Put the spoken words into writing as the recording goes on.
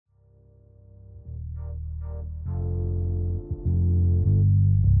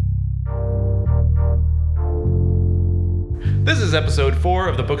This is episode 4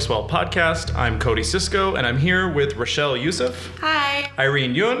 of the Bookswell podcast. I'm Cody Sisko, and I'm here with Rochelle Youssef. Hi.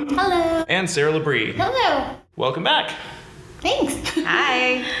 Irene Yun. Hello. And Sarah Labrie. Hello. Welcome back. Thanks.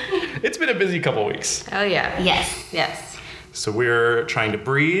 Hi. It's been a busy couple weeks. Oh, yeah. Yes. So we're trying to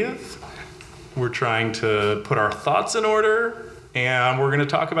breathe. We're trying to put our thoughts in order, and we're going to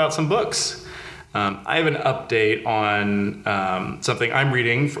talk about some books. I have an update on something I'm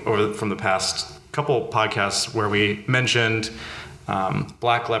reading from the past couple podcasts where we mentioned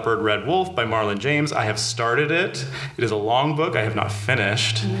Black Leopard, Red Wolf by Marlon James. I have started it. It is a long book. I have not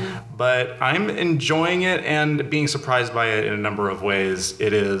finished, but I'm enjoying it and being surprised by it in a number of ways.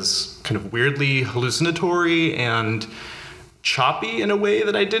 It is kind of weirdly hallucinatory and choppy in a way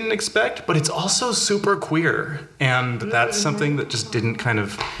that I didn't expect, but it's also super queer. And that's something that just didn't kind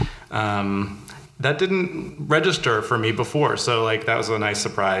of... that didn't register for me before, so that was a nice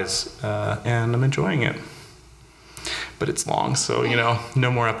surprise, and I'm enjoying it. But it's long, so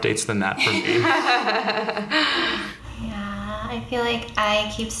no more updates than that for me. Yeah, I feel like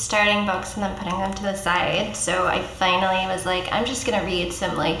I keep starting books and then putting them to the side. So I finally was like, I'm just gonna read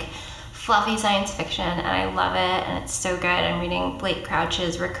some fluffy science fiction, and I love it, and it's so good. I'm reading Blake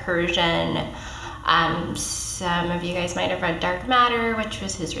Crouch's Recursion. Some of you guys might have read Dark Matter, which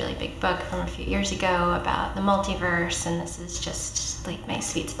was his really big book from a few years ago about the multiverse, and this is just my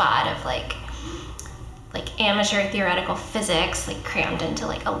sweet spot of amateur theoretical physics crammed into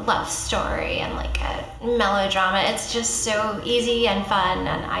a love story and a melodrama. It's just so easy and fun,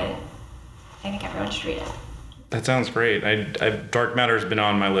 and I think everyone should read it. That sounds great. Dark Matter's been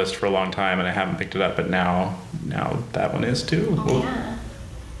on my list for a long time, and I haven't picked it up, but now that one is too. Oh, yeah.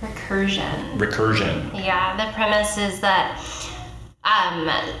 Recursion. Yeah, the premise is that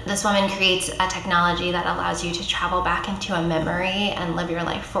this woman creates a technology that allows you to travel back into a memory and live your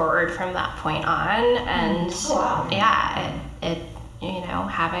life forward from that point on. And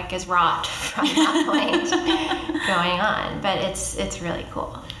havoc is wrought from that point going on. But it's really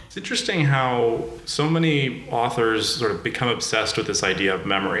cool. It's interesting how so many authors sort of become obsessed with this idea of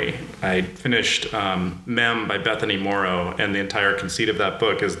memory. I finished Mem by Bethany Morrow, and the entire conceit of that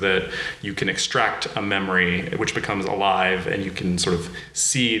book is that you can extract a memory which becomes alive, and you can sort of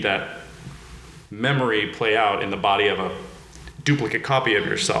see that memory play out in the body of a duplicate copy of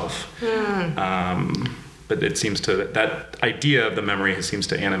yourself. But it seems that idea of the memory seems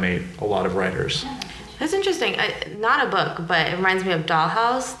to animate a lot of writers. That's interesting. Not a book, but it reminds me of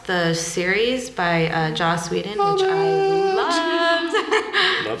Dollhouse, the series by Joss Whedon, which I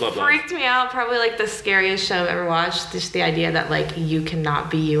loved. Love. Freaked me out. Probably the scariest show I've ever watched. Just the idea that you cannot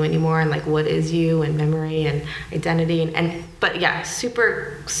be you anymore, and what is you, and memory and identity, but yeah,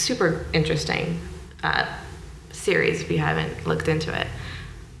 super super interesting series if you haven't looked into it.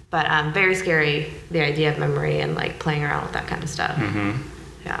 But very scary, the idea of memory and playing around with that kind of stuff. Mm-hmm.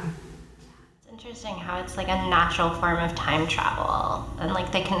 Yeah. Interesting how it's a natural form of time travel, and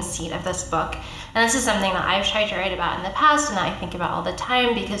the conceit of this book. And this is something that I've tried to write about in the past, and that I think about all the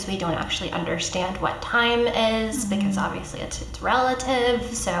time, because we don't actually understand what time is, because obviously it's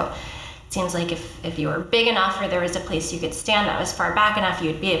relative. So it seems if you were big enough, or there was a place you could stand that was far back enough,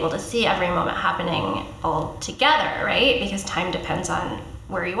 you'd be able to see every moment happening all together, right? Because time depends on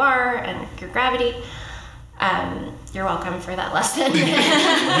where you are and your gravity. You're welcome for that lesson.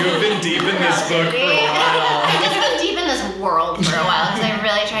 You've been deep in this book for a while. I've just been deep in this world for a while, because I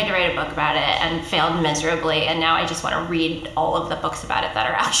really tried to write a book about it and failed miserably, and now I just want to read all of the books about it that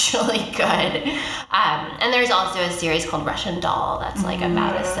are actually good. And there's also a series called Russian Doll that's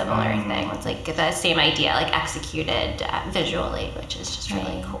about a similar thing. It's the same idea, executed visually, which is just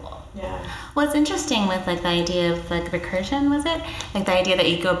really cool. Yeah. Well, it's interesting with the idea of recursion, was it? The idea that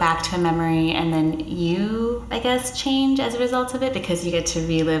you go back to a memory and then you, I guess, change as a result of it, because you get to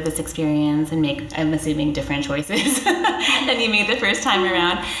relive this experience and make, I'm assuming, different choices than you made the first time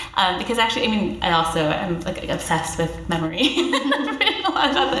around. Because actually, I also am obsessed with memory. I've written a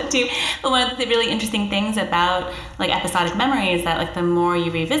lot about that too. But one of the really interesting things about episodic memory is that the more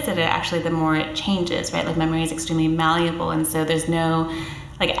you revisit it, actually the more it changes, right? Memory is extremely malleable, and so there's no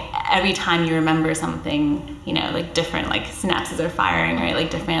every time you remember something, different synapses are firing, right?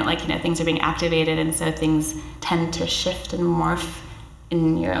 Different things are being activated, and so things tend to shift and morph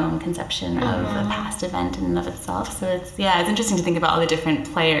in your own conception of a past event in and of itself. So it's interesting to think about all the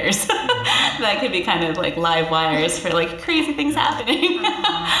different players that could be kind of live wires for crazy things happening.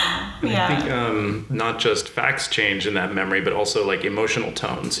 I think not just facts change in that memory, but also emotional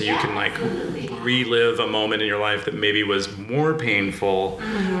tone. So you can relive a moment in your life that maybe was more painful,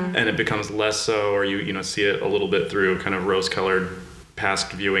 and it becomes less so, or you see it a little bit through kind of rose-colored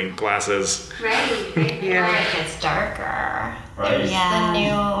past viewing glasses. Right. Yeah. Or it gets darker. right? The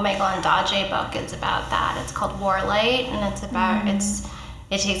new Michael Ondaatje book is about that. It's called Warlight, and it's about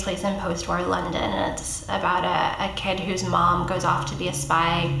it takes place in post-war London, and it's about a kid whose mom goes off to be a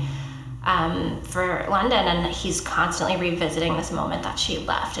spy for London, and he's constantly revisiting this moment that she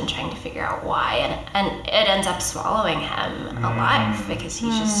left and trying to figure out why, and it ends up swallowing him alive because he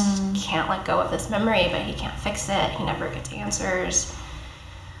just can't let go of this memory, but he can't fix it. He never gets answers.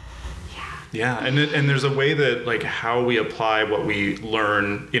 Yeah, and there's a way that, like, how we apply what we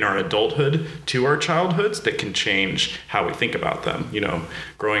learn in our adulthood to our childhoods that can change how we think about them. You know,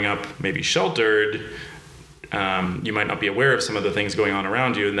 growing up maybe sheltered, you might not be aware of some of the things going on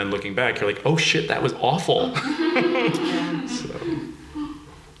around you, and then looking back, you're like, oh shit, that was awful.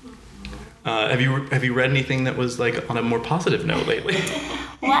 Have you read anything that was like on a more positive note lately?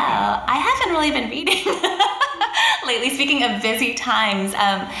 Well, I haven't really been reading lately, speaking of busy times,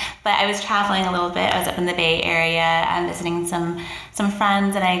 but I was traveling a little bit. I was up in the Bay Area visiting some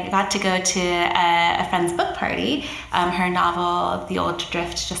friends, and I got to go to a friend's book party. Her novel, The Old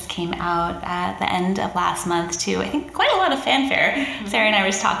Drift, just came out at the end of last month too. I think quite a lot of fanfare. Sarah and I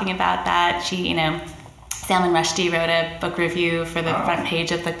were talking about that. She, Salman Rushdie wrote a book review for the front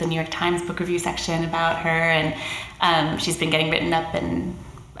page of like the New York Times book review section about her, and she's been getting written up in,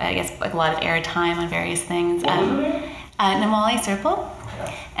 I guess, like a lot of airtime on various things. Namali Serpil.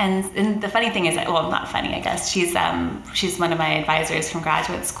 And the funny thing is, well, not funny, I guess. She's one of my advisors from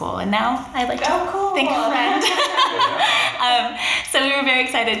graduate school, and now I'd like to thank a friend. So we were very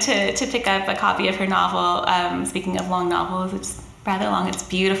excited to pick up a copy of her novel. Speaking of long novels, it's rather long. It's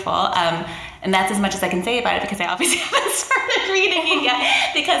beautiful. And that's as much as I can say about it because I obviously haven't started reading it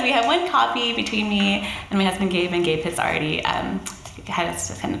yet, because we have one copy between me and my husband Gabe, and Gabe has already kind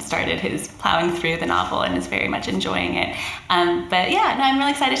of started his plowing through the novel and is very much enjoying it. But yeah, no, I'm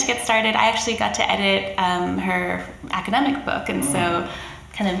really excited to get started. I actually got to edit her academic book, and so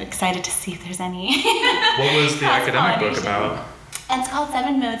kind of excited to see if there's any. What was the academic book about? It's called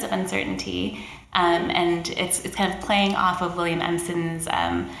 7 Modes of Uncertainty, and it's kind of playing off of William Empson's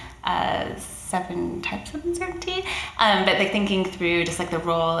 7 Types of Uncertainty, but like thinking through just like the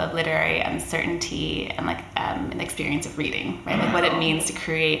role of literary uncertainty and like an experience of reading, right? Like what it means to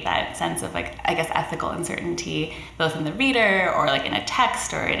create that sense of like, I guess, ethical uncertainty, both in the reader or like in a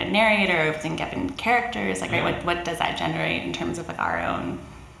text or in a narrator or within given characters, like right, what does that generate in terms of like our own,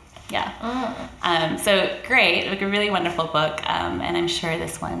 so great, like a really wonderful book, and I'm sure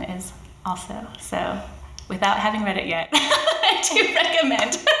this one is also. So without having read it yet, I do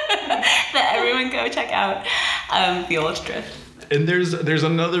recommend that everyone go check out The Old Drift. And there's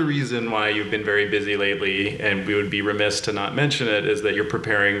another reason why you've been very busy lately, and we would be remiss to not mention it, is that you're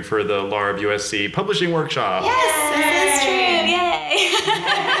preparing for the LARB USC Publishing Workshop. Yes, this is true. Yay!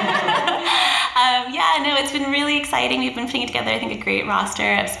 It's been really exciting. We've been putting together, I think, a great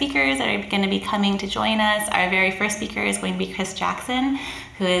roster of speakers that are going to be coming to join us. Our very first speaker is going to be Chris Jackson,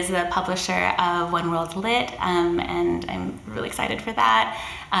 who is the publisher of One World Lit, and I'm really excited for that.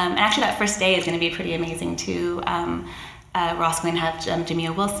 And actually, that first day is going to be pretty amazing, too. We're also going to have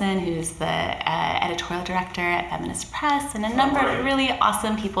Jamia Wilson, who's the editorial director at Feminist Press, and a number of really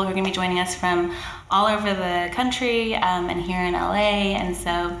awesome people who are going to be joining us from all over the country and here in LA. And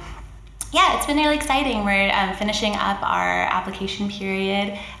so, yeah, it's been really exciting. We're finishing up our application period,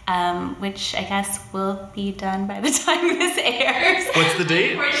 which I guess will be done by the time this airs. What's the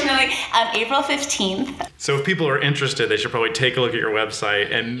date? Unfortunately, April 15th. So if people are interested, they should probably take a look at your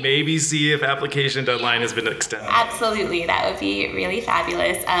website and maybe see if application deadline has been extended. Absolutely, that would be really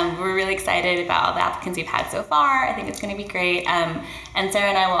fabulous. We're really excited about all the applicants we've had so far. I think it's going to be great. And Sarah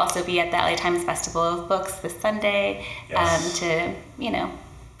and I will also be at the LA Times Festival of Books this Sunday to,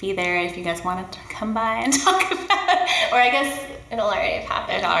 be there if you guys wanted to come by and talk about it. Or I guess It'll already have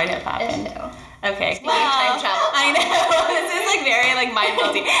happened. It already have happened. Okay. Well, time travel. I know. This is like very like mind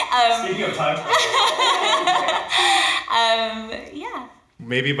melting. Speaking of time travel. Yeah.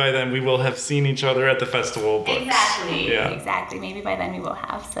 Maybe by then we will have seen each other at the festival of books. Exactly. Yeah. Exactly. Maybe by then we will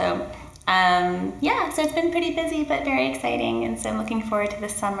have. So, so it's been pretty busy but very exciting, and so I'm looking forward to the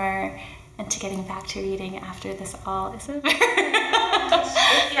summer and to getting back to reading after this all is over.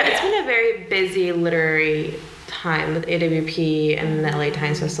 Yeah, it's been a very busy literary time with AWP and the LA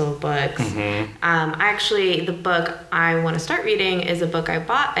Times Festival of Books. Mm-hmm. Actually, the book I want to start reading is a book I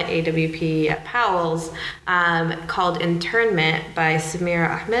bought at AWP at Powell's called Internment by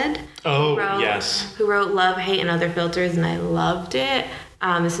Samira Ahmed. Oh, yes. Who wrote Love, Hate, and Other Filters, and I loved it.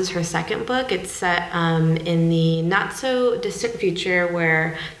 This is her second book. It's set in the not-so-distant future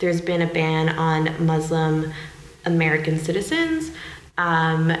where there's been a ban on Muslim American citizens.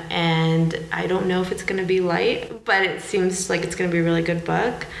 And I don't know if it's going to be light, but it seems like it's going to be a really good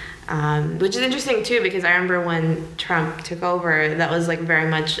book. Which is interesting too, because I remember when Trump took over, that was like very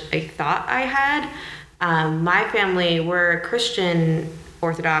much a thought I had. My family were Christian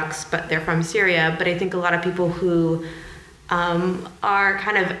Orthodox, but they're from Syria. But I think a lot of people who are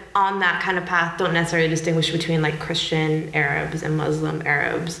kind of on that kind of path don't necessarily distinguish between like Christian Arabs and Muslim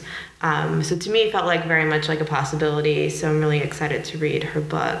Arabs. So to me, it felt like very much like a possibility. So I'm really excited to read her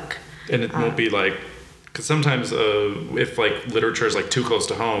book. And it won't be like, because sometimes if like literature is like too close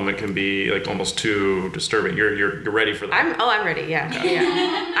to home, it can be like almost too disturbing. You're ready for that. I'm ready. Yeah.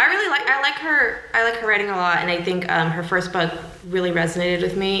 I like her writing a lot, and I think her first book really resonated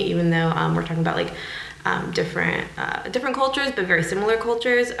with me, even though we're talking about like different cultures, but very similar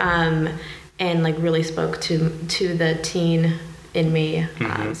cultures, and like really spoke to the teen in me.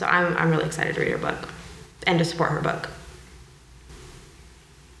 So I'm really excited to read her book and to support her book.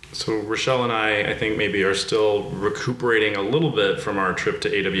 So Rochelle and I think maybe are still recuperating a little bit from our trip to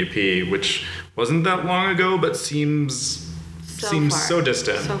AWP, which wasn't that long ago, but seems so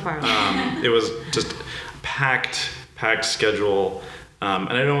distant. So far. It was just packed schedule. And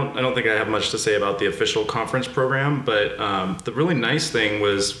I don't think I have much to say about the official conference program, but the really nice thing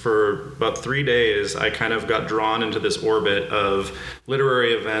was for about 3 days, I kind of got drawn into this orbit of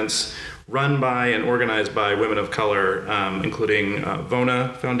literary events run by and organized by women of color, including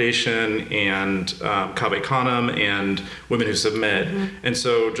Vona Foundation and Kaveh Khanum and Women Who Submit. And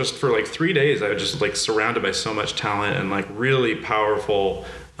so just for like 3 days, I was just like surrounded by so much talent and like really powerful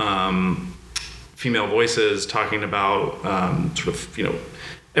female voices talking about sort of,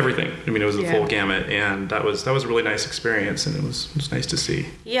 everything. I mean, it was a full gamut, and that was a really nice experience, and it was nice to see.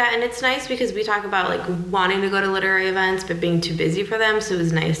 Yeah, and it's nice because we talk about like wanting to go to literary events but being too busy for them, so it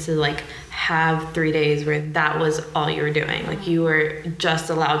was nice to like have 3 days where that was all you were doing. Like you were just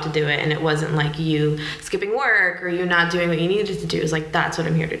allowed to do it, and it wasn't like you skipping work or you not doing what you needed to do. It was like, that's what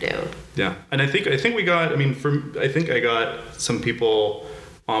I'm here to do. Yeah, and I think we got, I got some people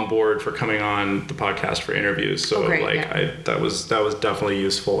on board for coming on the podcast for interviews. So that was definitely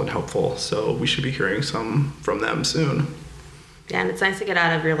useful and helpful. So we should be hearing some from them soon. Yeah, and it's nice to get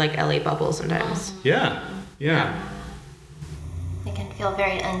out of your like LA bubble sometimes. Yeah. It can feel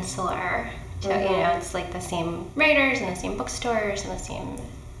very insular. So, it's like the same writers and the same bookstores and the same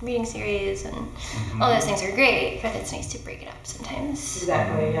reading series and all those things are great, but it's nice to break it up sometimes.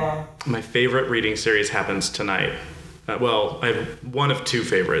 Exactly, yeah. My favorite reading series happens tonight. Well, I have one of two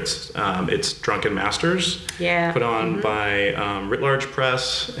favorites. It's Drunken Masters, put on by Writ Large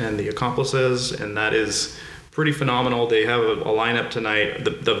Press and The Accomplices, and that is pretty phenomenal. They have a lineup tonight.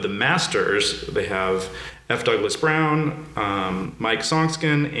 The Masters, they have F. Douglas Brown, Mike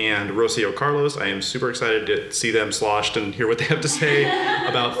Songskin, and Rocio Carlos. I am super excited to see them sloshed and hear what they have to say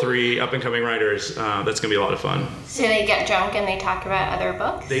about 3 up-and-coming writers. That's going to be a lot of fun. So they get drunk and they talk about other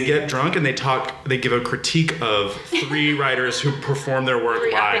books? They get drunk and they give a critique of 3 writers who perform their work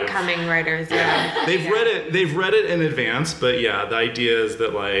 3 live. up-and-coming writers, yeah. They've read it in advance, but yeah, the idea is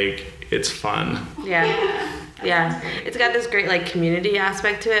that like it's fun. Yeah, it's got this great like community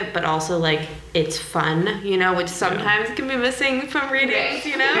aspect to it, but also like it's fun, which sometimes can be missing from readings,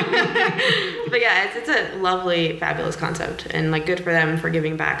 But yeah, it's a lovely, fabulous concept, and like good for them for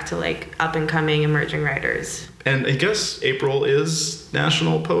giving back to like up and coming emerging writers. And I guess April is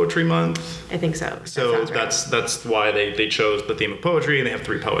National Poetry Month. I think so. So that's why they chose the theme of poetry, and they have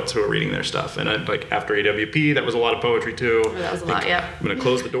 3 poets who are reading their stuff. And like after AWP, that was a lot of poetry too. That was a lot, yeah. I'm gonna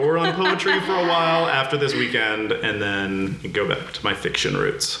close the door on poetry for a while after this weekend, and then go back to my fiction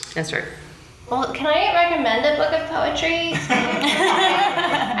roots. That's right. Well, can I recommend a book of poetry?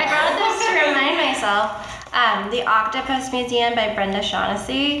 I brought this to remind myself. The Octopus Museum by Brenda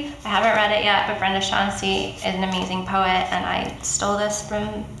Shaughnessy. I haven't read it yet, but Brenda Shaughnessy is an amazing poet, and I stole this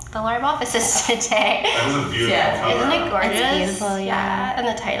from the LARB offices today. That is a beautiful cover. Isn't it gorgeous? It's beautiful, yeah. And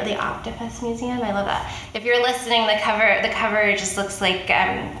the title, The Octopus Museum, I love that. If you're listening, the cover just looks like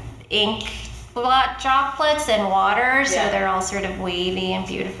ink droplets in water, so they're all sort of wavy and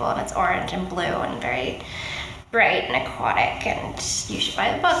beautiful, and it's orange and blue and very bright and aquatic, and you should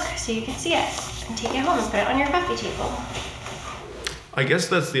buy the book so you can see it and take it home and put it on your coffee table. I guess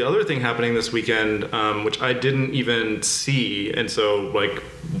that's the other thing happening this weekend, which I didn't even see, and so like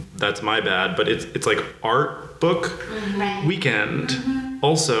that's my bad. But it's like art book weekend,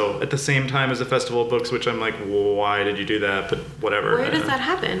 also at the same time as the Festival of Books, which I'm like, why did you do that? But whatever. Where does that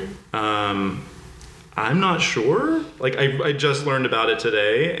happen? I'm not sure. Like, I just learned about it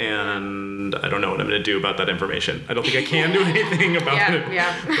today, and I don't know what I'm going to do about that information. I don't think I can do anything about it.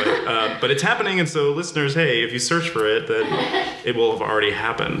 Yeah. But it's happening, and so listeners, hey, if you search for it, then it will have already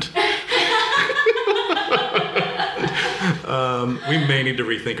happened. We may need to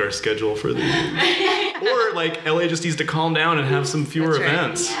rethink our schedule for these. Or, like, LA just needs to calm down and have some fewer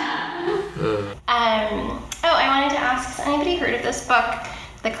events. I wanted to ask, has anybody heard of this book,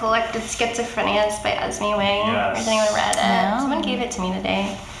 The Collective Schizophrenias by Esme Wang? Yes. Has anyone read it? No. Someone gave it to me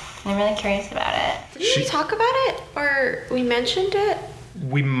today, and I'm really curious about it. Did we talk about it, or we mentioned it?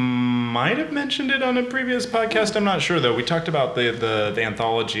 We might have mentioned it on a previous podcast. I'm not sure, though. We talked about the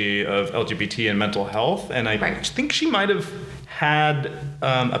anthology of LGBT and mental health, and I think she might have had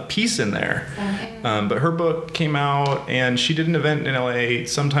a piece in there. Okay. But her book came out, and she did an event in LA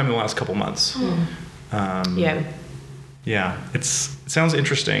sometime in the last couple months. Yeah, it sounds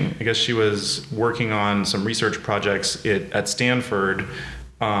interesting. I guess she was working on some research projects at Stanford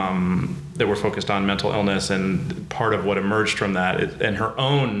that were focused on mental illness, and part of what emerged from that, and her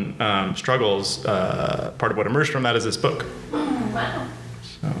own struggles, part of what emerged from that is this book. Wow.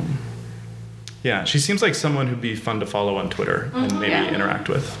 So, yeah, she seems like someone who'd be fun to follow on Twitter and maybe interact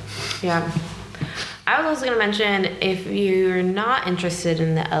with. Yeah. I was also going to mention, if you're not interested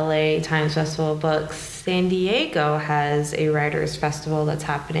in the LA Times Festival of Books, San Diego has a writers festival that's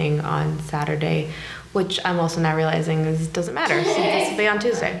happening on Saturday, which I'm also now realizing doesn't matter since this will be on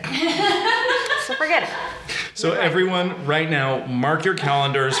Tuesday. So forget it. So everyone, right now, mark your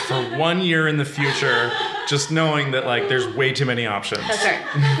calendars for 1 year in the future, just knowing that, like, there's way too many options. That's right.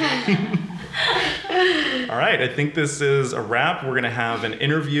 All right, I think this is a wrap. We're going to have an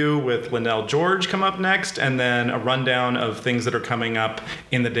interview with Lynell George come up next, and then a rundown of things that are coming up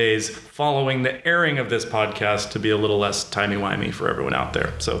in the days following the airing of this podcast to be a little less timey-wimey for everyone out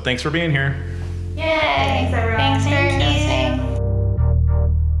there. So thanks for being here. Yay! Thanks, everyone. Thanks for listening.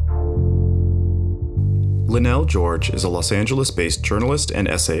 Lynell George is a Los Angeles-based journalist and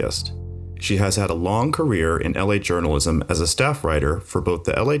essayist. She has had a long career in LA journalism as a staff writer for both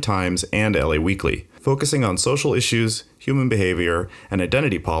the LA Times and LA Weekly, focusing on social issues, human behavior, and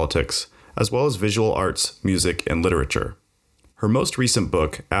identity politics, as well as visual arts, music, and literature. Her most recent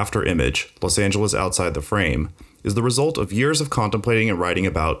book, After Image, Los Angeles Outside the Frame, is the result of years of contemplating and writing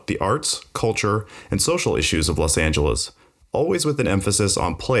about the arts, culture, and social issues of Los Angeles, always with an emphasis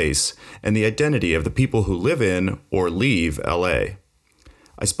on place and the identity of the people who live in or leave LA.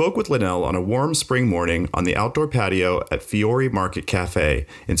 I spoke with Lynell on a warm spring morning on the outdoor patio at Fiore Market Cafe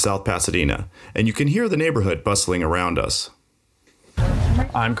in South Pasadena, and you can hear the neighborhood bustling around us.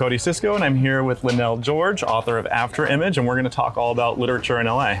 I'm Cody Cisco, and I'm here with Lynell George, author of After Image, and we're going to talk all about literature in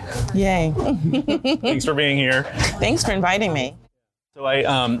LA. Yay. Thanks for being here. Thanks for inviting me. So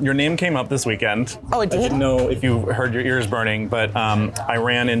your name came up this weekend. Oh, it did? I didn't know if you heard your ears burning, but I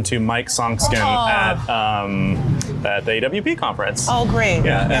ran into Mike Songskin at the AWP conference. Oh, great.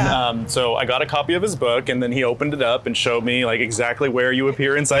 Yeah. And so I got a copy of his book, and then he opened it up and showed me like exactly where you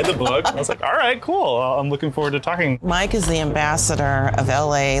appear inside the book. I was like, all right, cool. I'm looking forward to talking. Mike is the ambassador of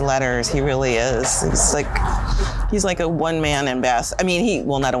LA Letters. He really is. He's like a one-man ambassador. I mean,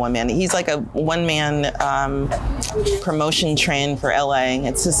 not a one-man. He's like a one-man promotion train for LA.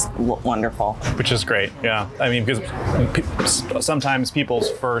 It's just wonderful. Which is great, yeah. I mean, because sometimes people's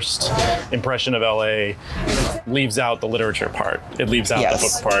first impression of LA leaves out the literature part. It leaves out the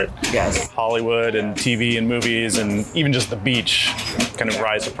book part. Yes. Hollywood and TV and movies and even just the beach kind of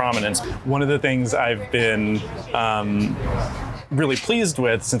rise to prominence. One of the things I've been really pleased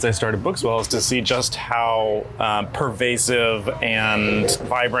with since I started Bookswell is to see just how pervasive and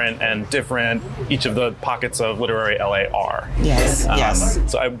vibrant and different each of the pockets of literary LA are. Yes, yes.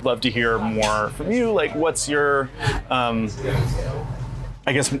 So I'd love to hear more from you. Like, what's your,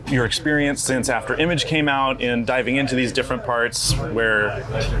 I guess, your experience since After Image came out in diving into these different parts where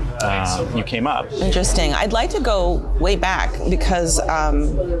you came up? Interesting. I'd like to go way back because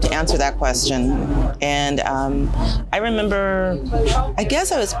to answer that question. And I remember, I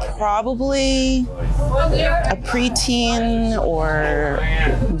guess I was probably a preteen or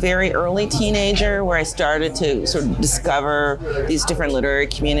very early teenager where I started to sort of discover these different literary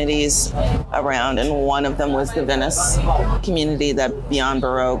communities around. And one of them was the Venice community, that Beyond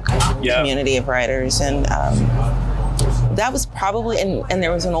Baroque community of writers, and that was probably, and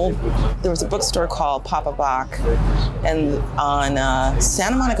there was a bookstore called Papa Bach, and on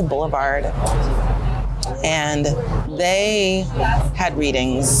Santa Monica Boulevard, and they had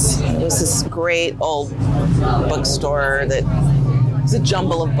readings. It was this great old bookstore that was a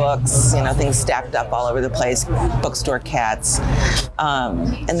jumble of books, things stacked up all over the place, bookstore cats.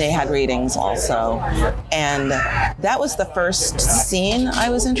 And they had readings also. And that was the first scene I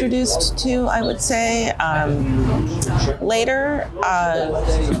was introduced to, I would say. Later,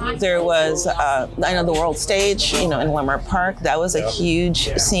 there was, I know the World Stage, in Leimert Park. That was a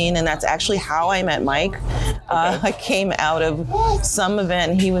huge scene, and that's actually how I met Mike. I came out of some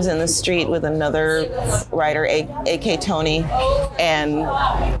event. He was in the street with another writer, A.K. Tony, and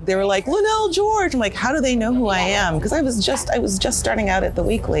they were like, Linnell George. I'm like, how do they know who I am? Because I was just starting out at the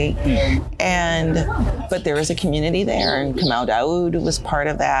Weekly, but there was a community there, and Kamau Daoud was part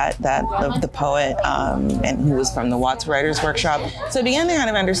of that the poet, and who was from the Watts Writers Workshop. So I began to kind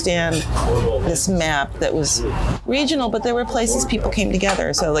of understand this map that was regional, but there were places people came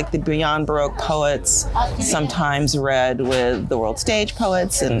together. So like the Beyond Baroque poets sometimes read with the World Stage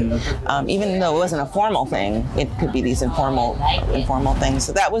poets, and even though it wasn't a formal thing, it could be these informal things.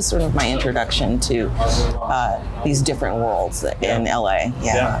 So that was sort of my introduction to these different worlds in LA.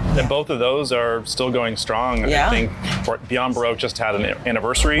 Yeah. And both of those are still going strong. Yeah. I think Beyond Baroque just had an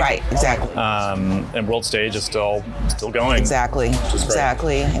anniversary. Right, exactly. And World Stage is still going. Exactly.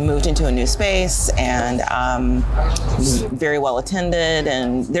 I moved into a new space, and very well attended,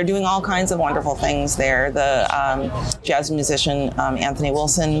 and they're doing all kinds of wonderful things there. The jazz musician Anthony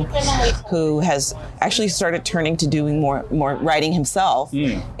Wilson, who has actually started turning to doing more writing himself,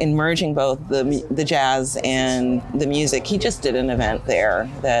 and merging both the jazz and the music. He just did an event there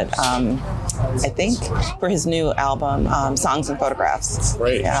that I think for his new album, Songs and Photographs.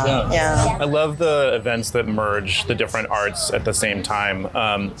 Right. Yeah. I love the events that merge the different arts at the same time.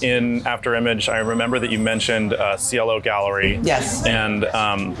 In After Image, I remember that you mentioned Cielo Gallery. Yes. And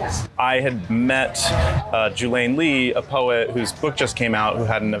I had met Julaine Lee, a poet whose book just came out, who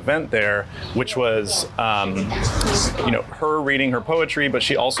had an event there, which was her reading her poetry, but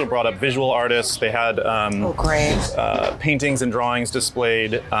she also brought up visual artists. They had paintings and drawings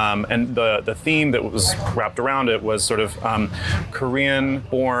displayed, and the theme that was wrapped around it was sort of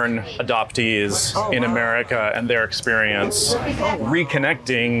Korean-born adoptees in America and their experience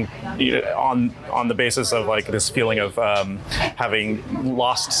reconnecting on the basis of like this feeling of having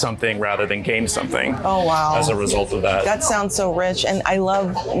lost something rather than gained something. Oh, wow. As a result of that. That sounds so rich, and I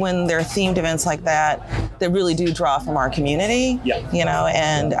love when there are themed events like that really do draw from our community.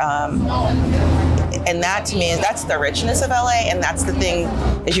 And that to me, that's the richness of LA, and that's the thing,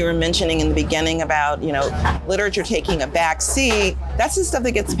 as you were mentioning in the beginning about, literature taking a back seat. That's the stuff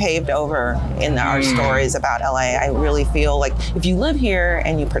that gets paved over in our stories about LA. I really feel like if you live here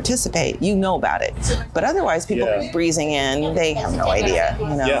and you participate, you know about it. But otherwise, people breezing in, they have no idea,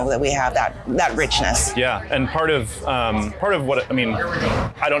 that we have that richness. Yeah, and part of what,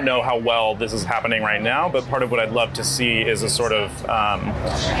 I don't know how well this is happening right now, but part of what I'd love to see is a sort of,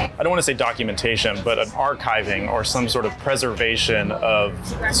 I don't want to say documentation, but an archiving or some sort of preservation of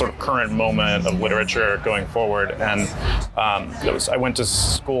sort of current moment of literature going forward. And I went to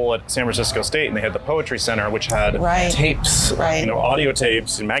school at San Francisco State, and they had the Poetry Center, which had tapes, audio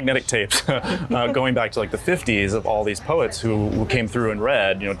tapes and magnetic tapes going back to like the 50s of all these poets who came through and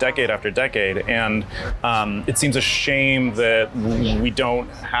read, decade after decade. And it seems a shame that we don't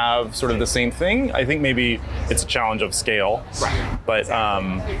have sort of the same thing. I think maybe it's a challenge of scale, but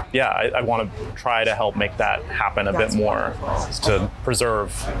I want to try to help make that happen a bit more, to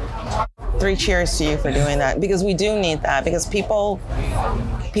preserve. 3 cheers to you for doing that, because we do need that, because people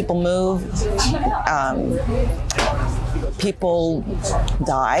move, people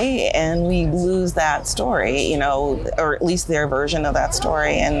die, and we lose that story, or at least their version of that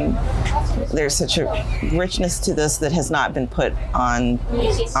story. And there's such a richness to this that has not been put on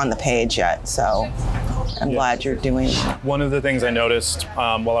the page yet. So I'm glad you're doing that. One of the things I noticed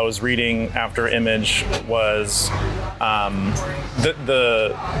while I was reading After Image was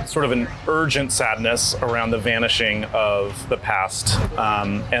the sort of an urgent sadness around the vanishing of the past,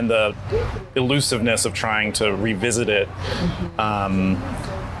 and the elusiveness of trying to revisit it.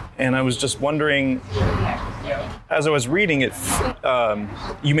 And I was just wondering, as I was reading it,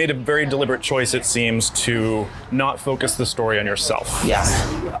 you made a very deliberate choice, it seems, to not focus the story on yourself. Yes.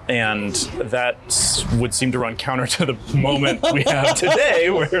 And that would seem to run counter to the moment we have today,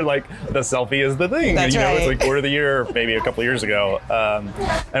 where like the selfie is the thing. That's right. It's like word of the year, maybe a couple of years ago.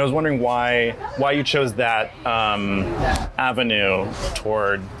 And I was wondering why you chose that avenue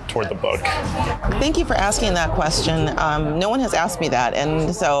toward the book. Thank you for asking that question. No one has asked me that,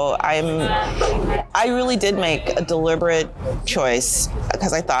 and so I really did make a deliberate choice,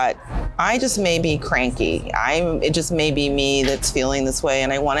 because I thought I just may be cranky. It just may be me that's feeling this way,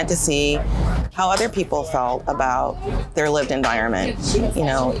 and I wanted to see how other people felt about their lived environment. You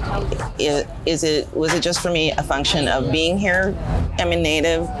know, was it just for me a function of being here? I'm a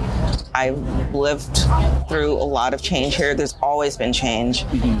native. I've lived through a lot of change here. There's always been change.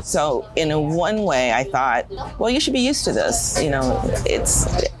 So in one way, I thought, well, you should be used to this. You know,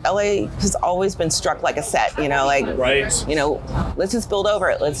 LA has always been struck like a set, you know, like, right. You know, let's just build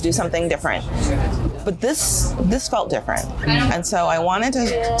over it. Let's do something different. But this felt different. And so I wanted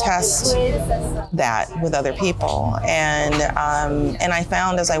to test that with other people. And I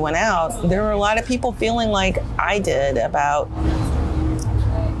found as I went out, there were a lot of people feeling like I did about,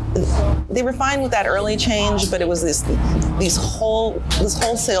 they were fine with that early change, but it was this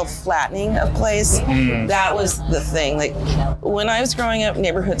wholesale flattening of place. That was the thing. Like when I was growing up,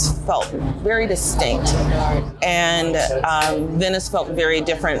 neighborhoods felt very distinct, and Venice felt very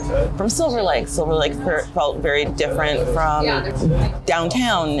different from Silver Lake. Silver Lake felt very different from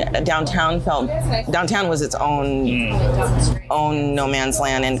downtown. Downtown was its own no man's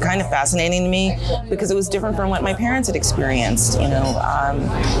land, and kind of fascinating to me because it was different from what my parents had experienced. You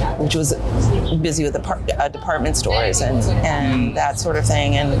know. Which was busy with department stores and that sort of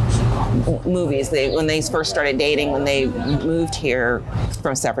thing, and movies. When they first started dating, when they moved here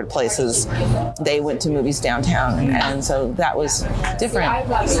from separate places, they went to movies downtown, and so that was different.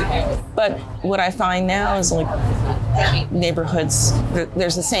 But what I find now is like neighborhoods.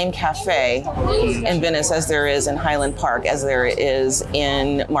 There's the same cafe in Venice as there is in Highland Park, as there is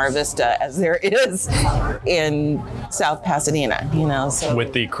in Mar Vista, as there is in South Pasadena. You know, so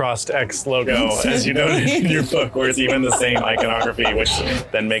with the crossed X logo, as you noted in your book, where it's even the same iconography, which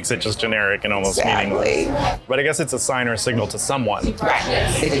then makes it just generic and almost meaningless. But I guess it's a sign or a signal to someone.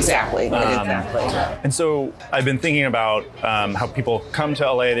 Right. Exactly. And so I've been thinking about how people come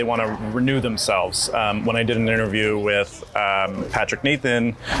to LA, they want to renew themselves. When I did an interview with Patrick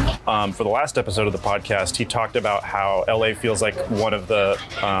Nathan for the last episode of the podcast, he talked about how LA feels like one of the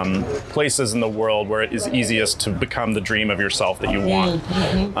places in the world where it is easiest to become the dream of yourself that you want.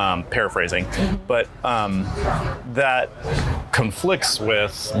 Paraphrasing, but that conflicts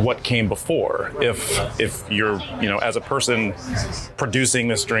with what came before. If you're, you know, as a person producing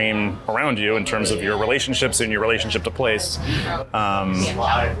this dream around you in terms of your relationships and your relationship to place,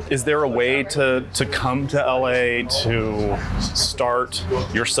 is there a way to come to LA to start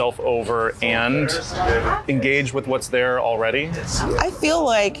yourself over and engage with what's there already? I feel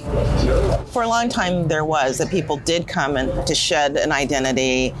like for a long time there was that people did come and to shed an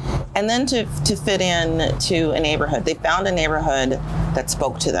identity and then to fit in to a neighborhood. They found a neighborhood that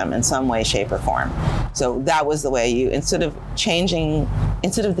spoke to them in some way, shape, or form. So that was the way you, instead of changing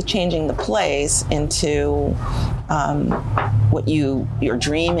the place into what your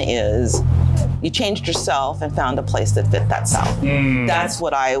dream is, you changed yourself and found a place that fit that self. That's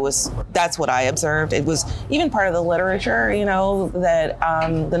what I observed. It was even part of the literature, you know, that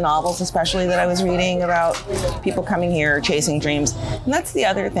the novels especially that I was reading about people coming here chasing dreams. And that's the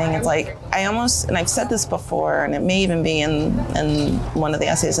other thing. It's like and I've said this before, and it may even be in one of the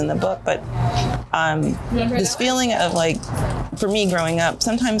essays in the book, but this feeling of like, for me growing up,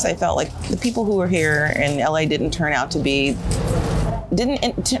 sometimes I felt like the people who were here in LA didn't turn out to be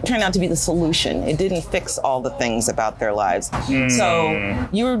the solution. It didn't fix all the things about their lives. So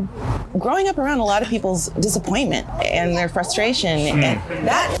you were growing up around a lot of people's disappointment and their frustration, and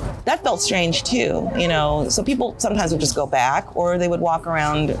that felt strange too, you know. So people sometimes would just go back, or they would walk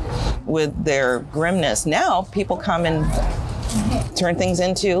around with their grimness. Now people come and turn things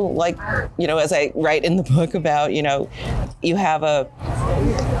into, like, you know, as I write in the book about, you know, you have a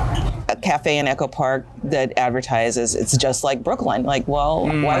cafe in Echo Park that advertises it's just like Brooklyn. Like, well,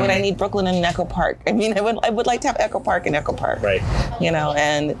 why would I need Brooklyn in Echo Park? I mean, I would like to have Echo Park in Echo Park, right? You know,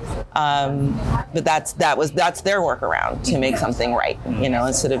 and but that's their workaround to make something right. You know,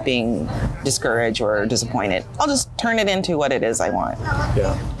 instead of being discouraged or disappointed, I'll just turn it into what it is I want.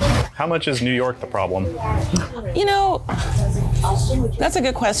 Yeah. How much is New York the problem? You know, that's a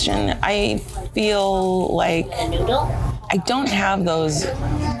good question. I feel like I don't have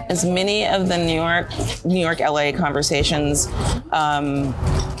as many of the New York LA conversations on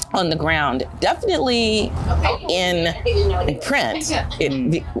the ground. Definitely in print.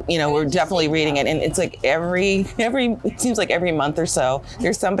 You know, we're definitely reading it, and it's like it seems like every month or so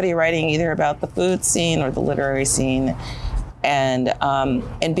there's somebody writing either about the food scene or the literary scene, and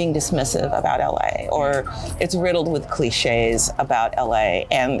being dismissive about LA, or it's riddled with cliches about LA.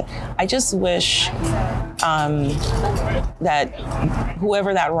 And I just wish that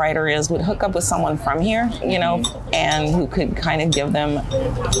whoever that writer is would hook up with someone from here, and who could kind of give them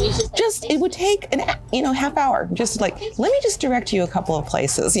it would take an half hour, just like, let me just direct you a couple of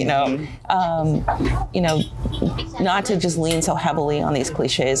places, not to just lean so heavily on these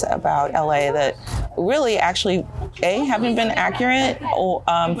cliches about LA that really actually haven't been accurate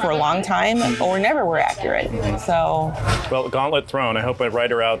for a long time or never were accurate. So, well, gauntlet thrown. I hope a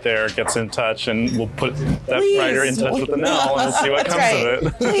writer out there gets in touch, and we'll put that writer in touch with the Nell and see what comes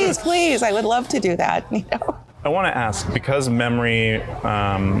of it. Please, I would love to do that. I want to ask, because memory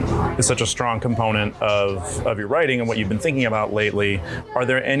is such a strong component of your writing and what you've been thinking about lately, are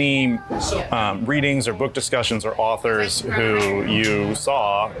there any readings or book discussions or authors who you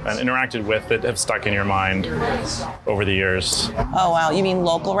saw and interacted with that have stuck in your mind over the years? Oh, wow. You mean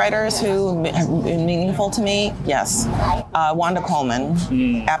local writers who have been meaningful to me? Yes. Wanda Coleman,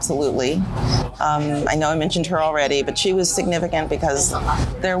 absolutely. I know I mentioned her already, but she was significant because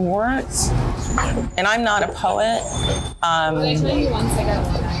there weren't, and I'm not a poet,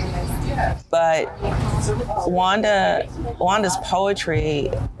 but Wanda's poetry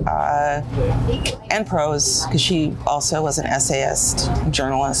and prose, because she also was an essayist,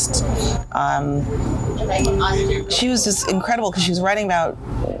 journalist. She was just incredible because she was writing about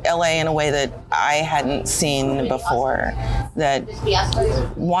LA in a way that I hadn't seen before, that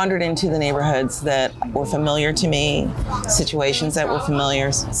wandered into the neighborhoods that were familiar to me, situations that were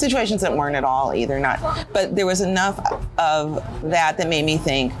familiar, situations that weren't at all either. But there was enough of that made me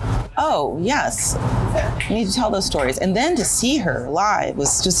think, oh, yes, I need to tell those stories. And then to see her live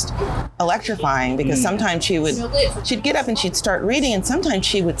was just electrifying, because sometimes she'd get up and she'd start reading, and sometimes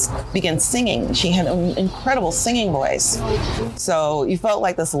she would begin singing. She had an incredible singing voice. So you felt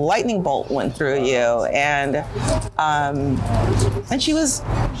like this lightning bolt went through you, and she was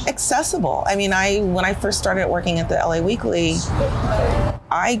accessible. I mean, when I first started working at the LA Weekly,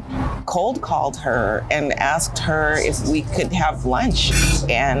 I cold called her and asked her if we could have lunch,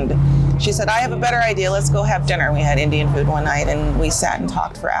 and she said, I have a better idea, let's go have dinner. We had Indian food one night and we sat and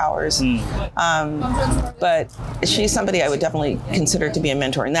talked for hours. But she's somebody I would definitely consider to be a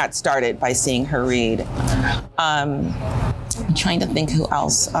mentor, and that started by seeing her read. I'm trying to think who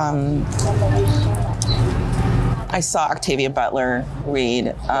else. I saw Octavia Butler read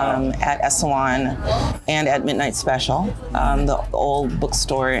at Esalen and at Midnight Special, the old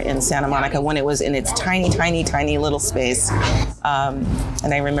bookstore in Santa Monica, when it was in its tiny, tiny, tiny little space.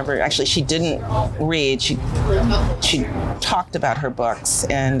 And I remember, actually, she didn't read. She talked about her books,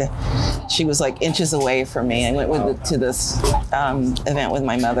 and she was like inches away from me. I went to this event with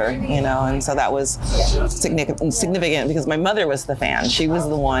my mother, and so that was significant because my mother was the fan. She was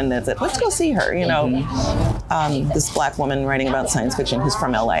the one that said, let's go see her, this Black woman writing about science fiction who's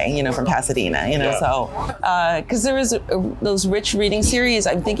from LA, from Pasadena, so, because there was those rich reading series.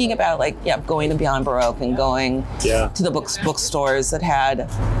 I'm thinking about going to Beyond Baroque and going to the bookstores that had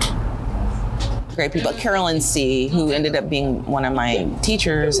great people. Carolyn C., who ended up being one of my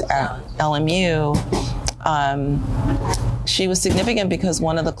teachers at LMU, she was significant because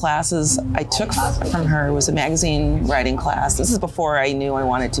one of the classes I took from her was a magazine writing class. This is before I knew I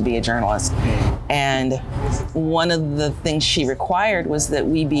wanted to be a journalist. And one of the things she required was that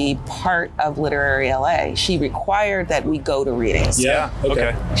we be part of Literary LA. She required that we go to readings. Yeah,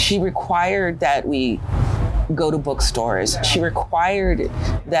 okay. She required that we go to bookstores. She required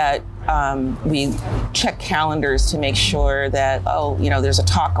that we check calendars to make sure that, there's a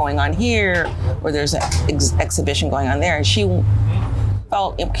talk going on here, or there's an exhibition going on there. And she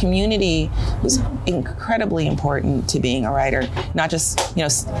felt community was incredibly important to being a writer. Not just,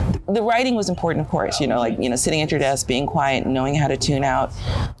 the writing was important, of course, sitting at your desk, being quiet, and knowing how to tune out.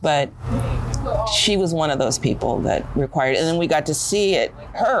 But she was one of those people that required, and then we got to see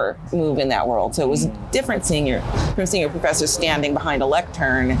her move in that world. So it was different from seeing a professor standing behind a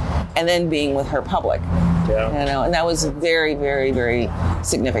lectern and then being with her public. Yeah. And that was very, very, very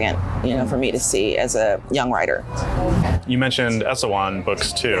significant, for me to see as a young writer. You mentioned Esalen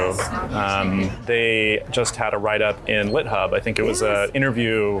books too. They just had a write-up in LitHub. I think it was an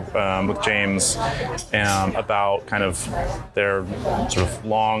interview with James about kind of their sort of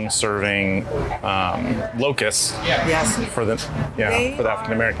long-serving locus for the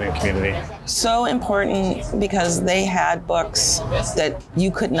African American community. So important because they had books that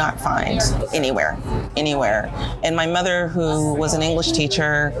you could not find anywhere. And my mother, who was an English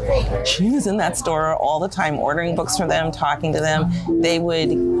teacher, she was in that store all the time ordering books from them, talking to them. They would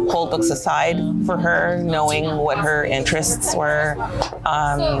hold books aside for her, knowing what her interests were.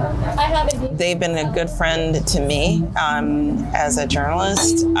 They've been a good friend to me as a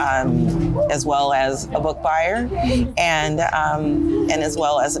journalist, as well as a book buyer, and as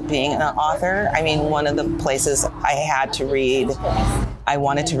well as being an author. I mean, one of the places I had to read, I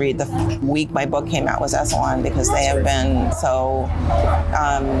wanted to read the week my book came out was Esalen, because they have been so.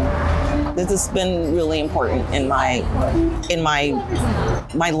 This has been really important in my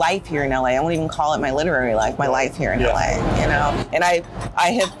life here in LA. I won't even call it my literary life. My life here in LA, you know. And I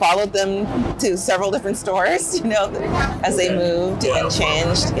have followed them to several different stores, you know, as they moved and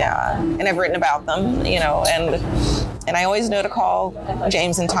changed. Yeah, and I've written about them, you know, and I always know to call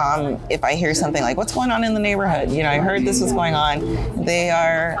James and Tom if I hear something like, what's going on in the neighborhood? You know, I heard this was going on.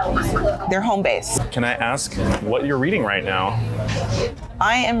 They're home base. Can I ask what you're reading right now?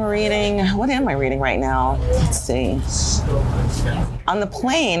 What am I reading right now? Let's see. On the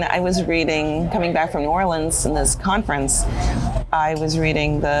plane, I was reading, coming back from New Orleans in this conference, I was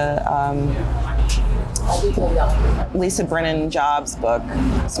reading the Lisa Brennan Jobs book,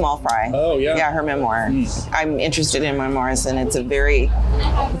 Small Fry. Oh, yeah. Yeah, her memoir. I'm interested in memoirs, and it's very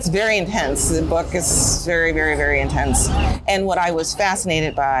intense. The book is very, very, very intense. And what I was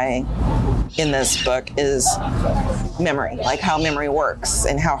fascinated by in this book is memory, like how memory works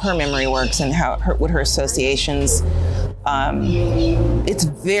and how her memory works and what her associations. It's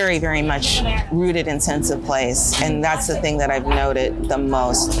very, very much rooted in sense of place, and that's the thing that I've noted the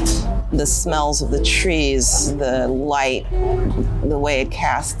most. The smells of the trees, the light, the way it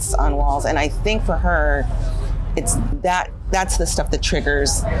casts on walls, and I think for her, it's that's the stuff that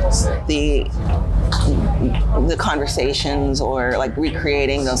triggers the conversations, or like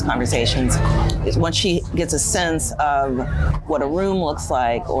recreating those conversations. Is once she gets a sense of what a room looks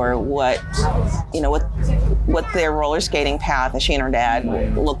like, or what their roller skating path, as she and her dad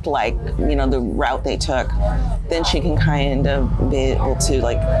looked like, you know, the route they took, then she can kind of be able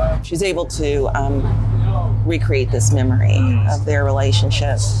to, she's able to recreate this memory of their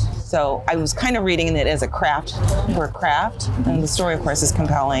relationship. So I was kind of reading it as a craft, and the story, of course, is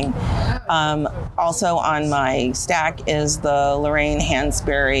compelling. Also on my stack is the Lorraine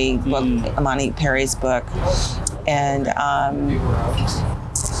Hansberry book, Amani Perry's book, and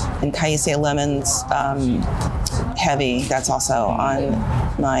Kaisia Lemon's Heavy. That's also on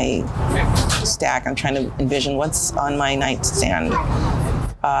my stack. I'm trying to envision what's on my nightstand.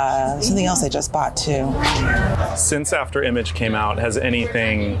 Something else I just bought too. Since After Image came out, has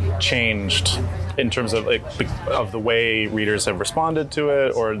anything changed in terms of of the way readers have responded to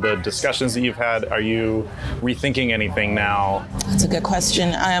it, or the discussions that you've had? Are you rethinking anything now? That's a good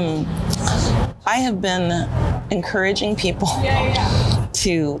question. I have been encouraging people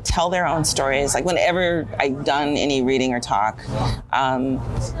to tell their own stories. Like whenever I've done any reading or talk,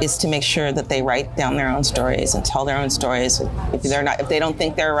 is to make sure that they write down their own stories and tell their own stories. If they don't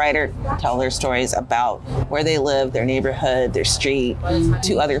think they're a writer, tell their stories about where they live, their neighborhood, their street,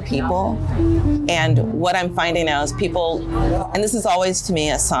 to other people. And what I'm finding now is people, and this is always to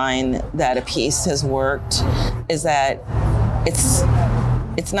me a sign that a piece has worked, is that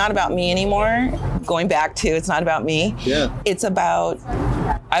it's not about me anymore. Going back to, it's not about me. Yeah. It's about,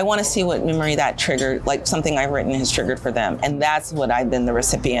 I want to see what memory that triggered, like something I've written has triggered for them. And that's what I've been the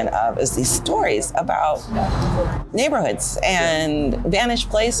recipient of, is these stories about neighborhoods and vanished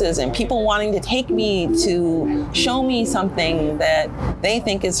places, and people wanting to take me to show me something that they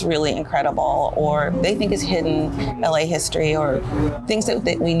think is really incredible, or they think is hidden LA history, or things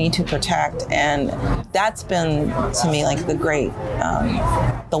that we need to protect. And that's been, to me, like the great,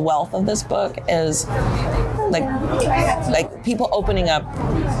 the wealth of this book is like people opening up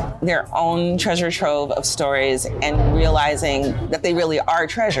their own treasure trove of stories and realizing that they really are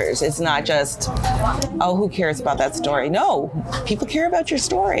treasures. It's not just, oh, who cares about that story? No, people care about your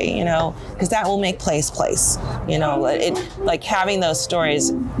story, you know, because that will make place. You know, it, like having those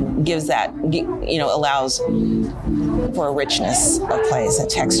stories gives that, you know, allows for a richness of place and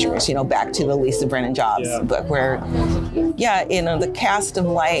textures, you know, back to the Lisa Brennan Jobs book, where, you know, the cast of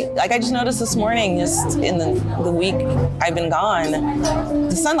light, like I just noticed this morning, just in the week I've been gone,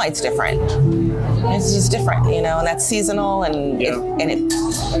 the sunlight's different. It's just different, you know, and that's seasonal, and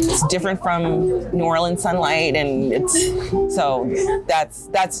it's different from New Orleans sunlight, and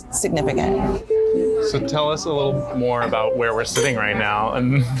that's significant. So tell us a little more about where we're sitting right now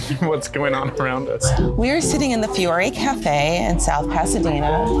and what's going on around us. We are sitting in the Fiore Cafe in South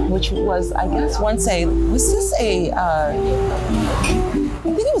Pasadena, which was, I guess, once I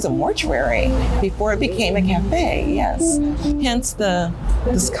think it was a mortuary before it became a cafe, yes. Hence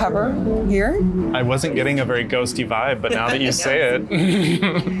this cover here. I wasn't getting a very ghosty vibe, but now that you say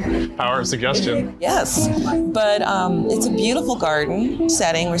it, power of suggestion. Yes, but it's a beautiful garden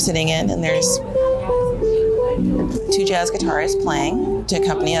setting we're sitting in, and there's 2 jazz guitarists playing. to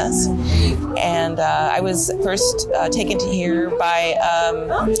accompany us. And I was first taken to here by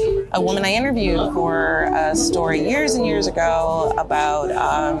a woman I interviewed for a story years and years ago about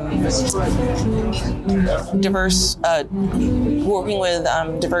working with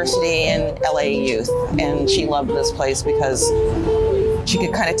diversity in LA youth. And she loved this place because she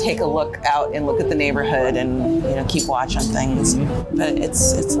could kind of take a look out and look at the neighborhood and keep watching things. But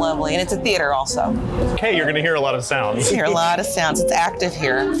it's lovely, and it's a theater also. Okay, you're going to hear a lot of sounds. You hear a lot of sounds. It's active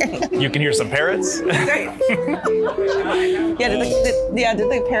here. You can hear some parrots. Yeah, did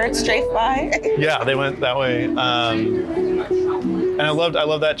the parrots strafe by? Yeah, they went that way. And I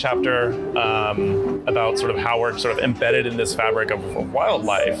love that chapter about sort of how we're sort of embedded in this fabric of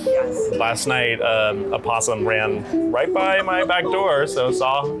wildlife. Last night, a possum ran right by my back door, so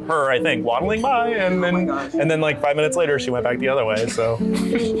saw her, I think, waddling by, and then like 5 minutes later, she went back the other way. So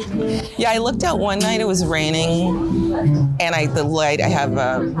yeah, I looked out one night. It was raining, and I have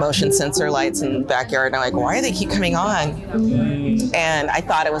motion sensor lights in the backyard, and I'm like, why do they keep coming on? And I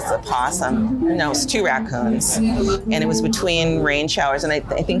thought it was a possum. No, it was 2 raccoons, and it was between rain showers, and I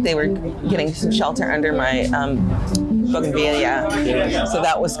think they were getting some shelter under my bougainvillea. So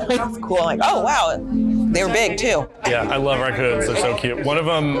that was kind of cool. Like, oh wow, they were big too. Yeah, I love raccoons. They're so cute. One of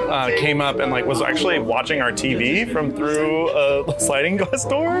them came up and was actually watching our TV from through a sliding glass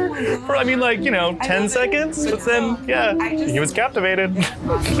door for 10 seconds. But then he was captivated.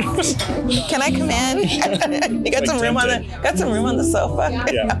 Can I come in? You got some room on the sofa.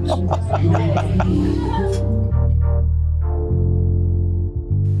 Yeah.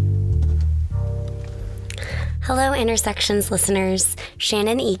 Hello, Intersections listeners.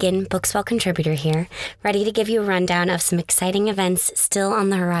 Shannon Egan, Bookswell contributor here, ready to give you a rundown of some exciting events still on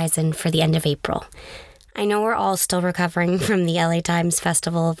the horizon for the end of April. I know we're all still recovering from the LA Times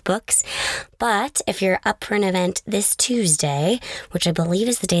Festival of Books, but if you're up for an event this Tuesday, which I believe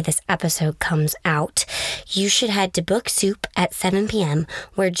is the day this episode comes out, you should head to Book Soup at 7 p.m.,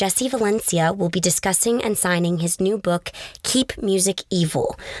 where Jesse Valencia will be discussing and signing his new book, Keep Music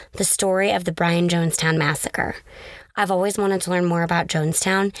Evil, the story of the Brian Jonestown Massacre. I've always wanted to learn more about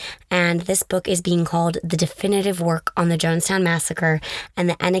Jonestown, and this book is being called the definitive work on the Jonestown Massacre and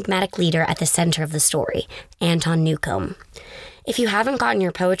the enigmatic leader at the center of the story, Anton Newcomb. If you haven't gotten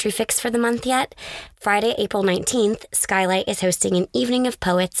your poetry fix for the month yet, Friday, April 19th, Skylight is hosting an evening of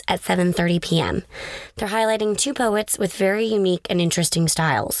poets at 7:30 p.m. They're highlighting 2 poets with very unique and interesting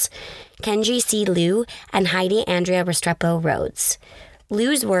styles, Kenji C. Liu and Heidi Andrea Restrepo Rhodes.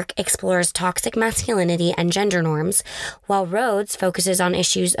 Liu's work explores toxic masculinity and gender norms, while Rhodes focuses on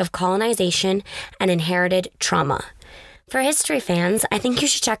issues of colonization and inherited trauma. For history fans, I think you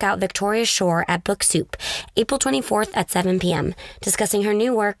should check out Victoria Shore at Book Soup, April 24th at 7 p.m., discussing her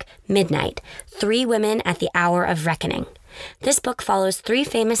new work, Midnight, 3 Women at the Hour of Reckoning. This book follows 3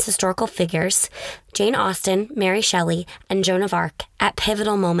 famous historical figures, Jane Austen, Mary Shelley, and Joan of Arc, at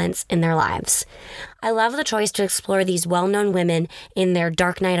pivotal moments in their lives. I love the choice to explore these well-known women in their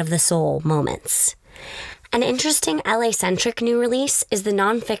dark night of the soul moments. An interesting LA-centric new release is the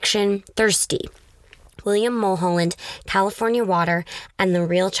nonfiction Thirsty, William Mulholland, California Water, and the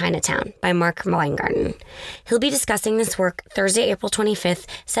Real Chinatown by Mark Weingarten. He'll be discussing this work Thursday, April 25th,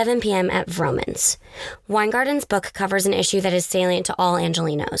 7 p.m. at Vroman's. Weingarten's book covers an issue that is salient to all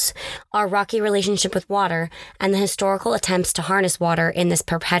Angelenos, our rocky relationship with water and the historical attempts to harness water in this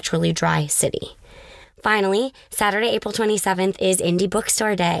perpetually dry city. Finally, Saturday, April 27th is Indie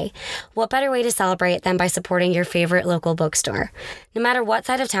Bookstore Day. What better way to celebrate than by supporting your favorite local bookstore? No matter what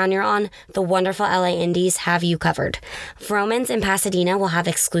side of town you're on, the wonderful LA Indies have you covered. Vroman's in Pasadena will have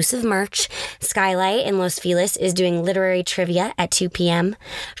exclusive merch. Skylight in Los Feliz is doing literary trivia at 2 p.m.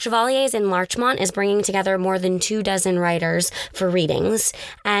 Chevalier's in Larchmont is bringing together more than 24 writers for readings.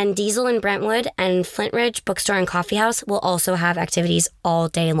 And Diesel in Brentwood and Flint Ridge Bookstore and Coffee House will also have activities all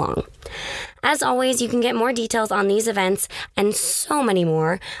day long. As always, you can get more details on these events and so many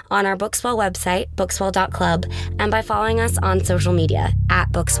more on our Bookswell website, bookswell.club, and by following us on social media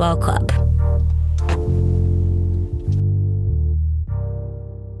at Bookswell Club.